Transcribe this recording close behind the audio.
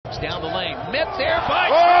down the lane. Met there by...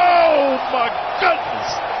 Oh, my goodness.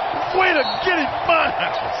 Way to get it,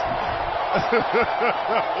 Myles.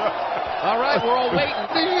 All right, we're all waiting.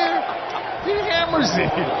 He hammers it.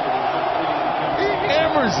 He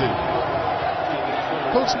hammers it.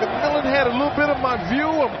 Coach McMillan had a little bit of my view.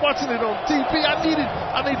 I'm watching it on TV. I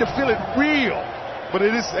need to feel it real. But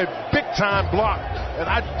it is a big-time block. And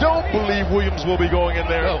I don't believe Williams will be going in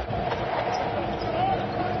there. No.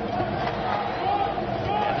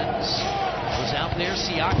 Evans goes out there.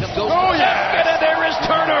 Siakam goes. Oh, yeah. And there is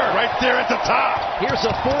Turner. Right there at the top. Here's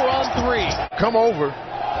a 4-on-3. Come over.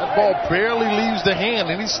 That ball barely leaves the hand,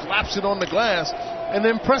 and he slaps it on the glass. And the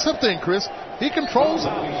impressive thing, Chris, he controls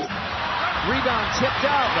it. Rebound tipped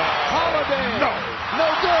out. Holiday. No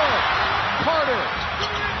good. Carter.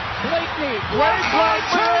 Blakeney. Great play.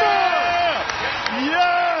 Turner.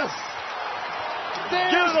 Yes. There's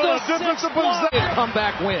Get it on the a defensive possession.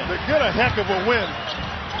 Comeback win. They get a heck of a win.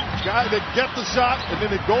 Guy, they get the shot, and then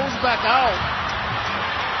it goes back out.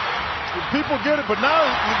 People get it, but now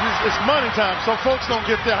it's money time, so folks don't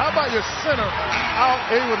get there. How about your center out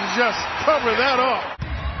able to just cover that up?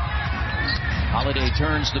 Holiday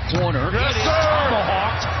turns the corner. Yes, it is sir.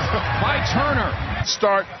 tomahawked by Turner.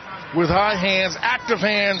 Start with high hands, active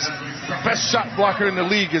hands. Best shot blocker in the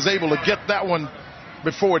league is able to get that one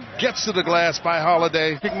before it gets to the glass by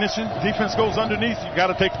Holiday. Recognition, defense goes underneath. You got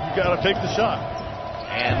to take the shot.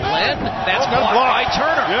 And Len, that's blocked by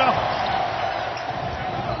Turner. Yeah.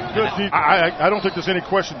 Good defense. I don't think there's any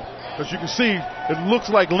question. As you can see, it looks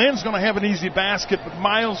like Len's going to have an easy basket, but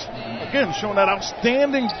Myles, again, showing that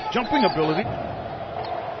outstanding jumping ability.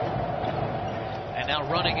 And now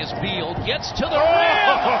running is Beal, gets to the rim.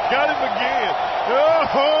 rim. Got him again.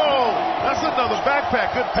 Oh, that's another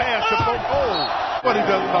backpack. Good pass to both. Oh, what he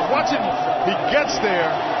does. Now watch him. He gets there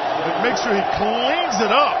and makes sure he cleans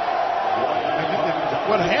it up. And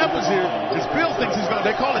what happens here is Bill thinks he's going to,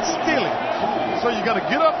 they call it stealing. So you got to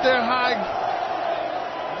get up there high.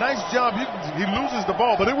 Nice job. He loses the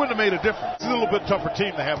ball, but it wouldn't have made a difference. It's a little bit tougher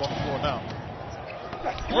team to have on the floor now.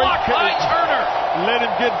 Blocked by Turner. Let him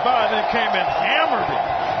get by, and then came and hammered it.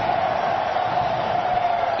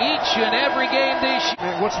 Each and every game this year.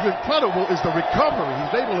 And what's incredible is the recovery.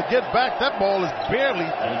 He's able to get back. That ball is barely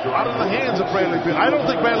out of the hands of Bradley Beal. I don't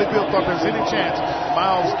think Bradley Beal thought there's any chance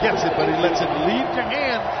Myles gets it, but he lets it leave your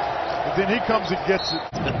hand, and then he comes and gets it.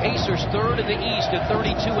 The Pacers third in the East at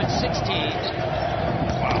 32-16.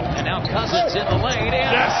 And now Cousins in the lane,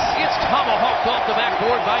 and it's tomahawked off the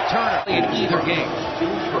backboard by Turner in either game.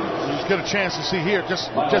 You just get a chance to see here, just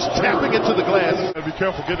tapping it to the glass. Be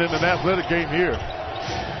careful getting in an athletic game here.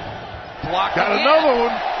 Blocked Got again. another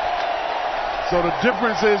one. So the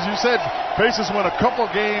difference is, you said Pacers won a couple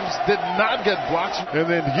games, did not get blocks, and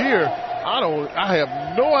then here, I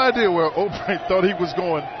have no idea where O'Brien thought he was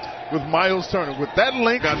going with Myles Turner. With that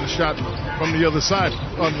length, got the shot from the other side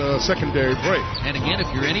on the secondary break. And again, if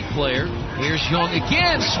you're any player, here's Young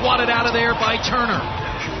again, swatted out of there by Turner.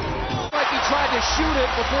 Like he tried to shoot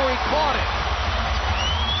it before he caught it.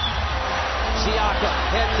 Siakam,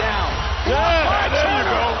 head down. Yeah, there you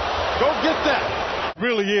go. Go get that.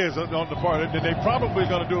 Really is on the part. And they probably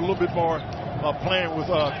going to do a little bit more playing with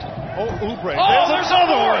Oubre. Oh, there's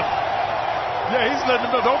another one. Yeah, he's letting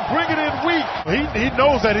them know, don't bring it in weak. He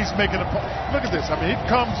knows that he's making a point. Look at this. I mean, he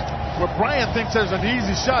comes where Brian thinks there's an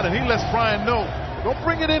easy shot, and he lets Brian know, don't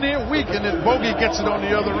bring it in here weak, and then Bogey gets it on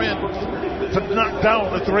the other end to knock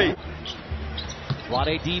down the three.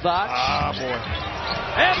 Vlade Divac. Ah, boy.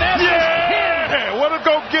 And that's yeah! Way to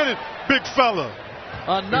go get it, big fella.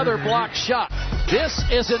 Another blocked shot. This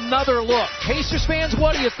is another look. Pacers fans,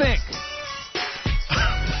 what do you think?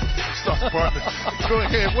 Stop, partner. Go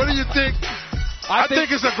ahead. What do you think? I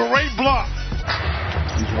think it's a great block.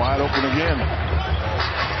 He's wide open again.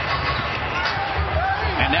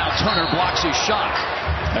 And now Turner blocks his shot.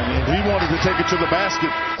 And he wanted to take it to the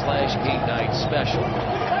basket. / game night special.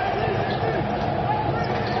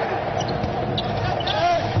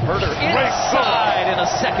 Herder inside and a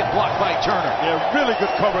second block by Turner. Yeah, really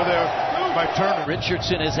good cover there by Turner.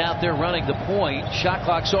 Richardson is out there running the point. Shot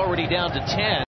clock's already down to 10.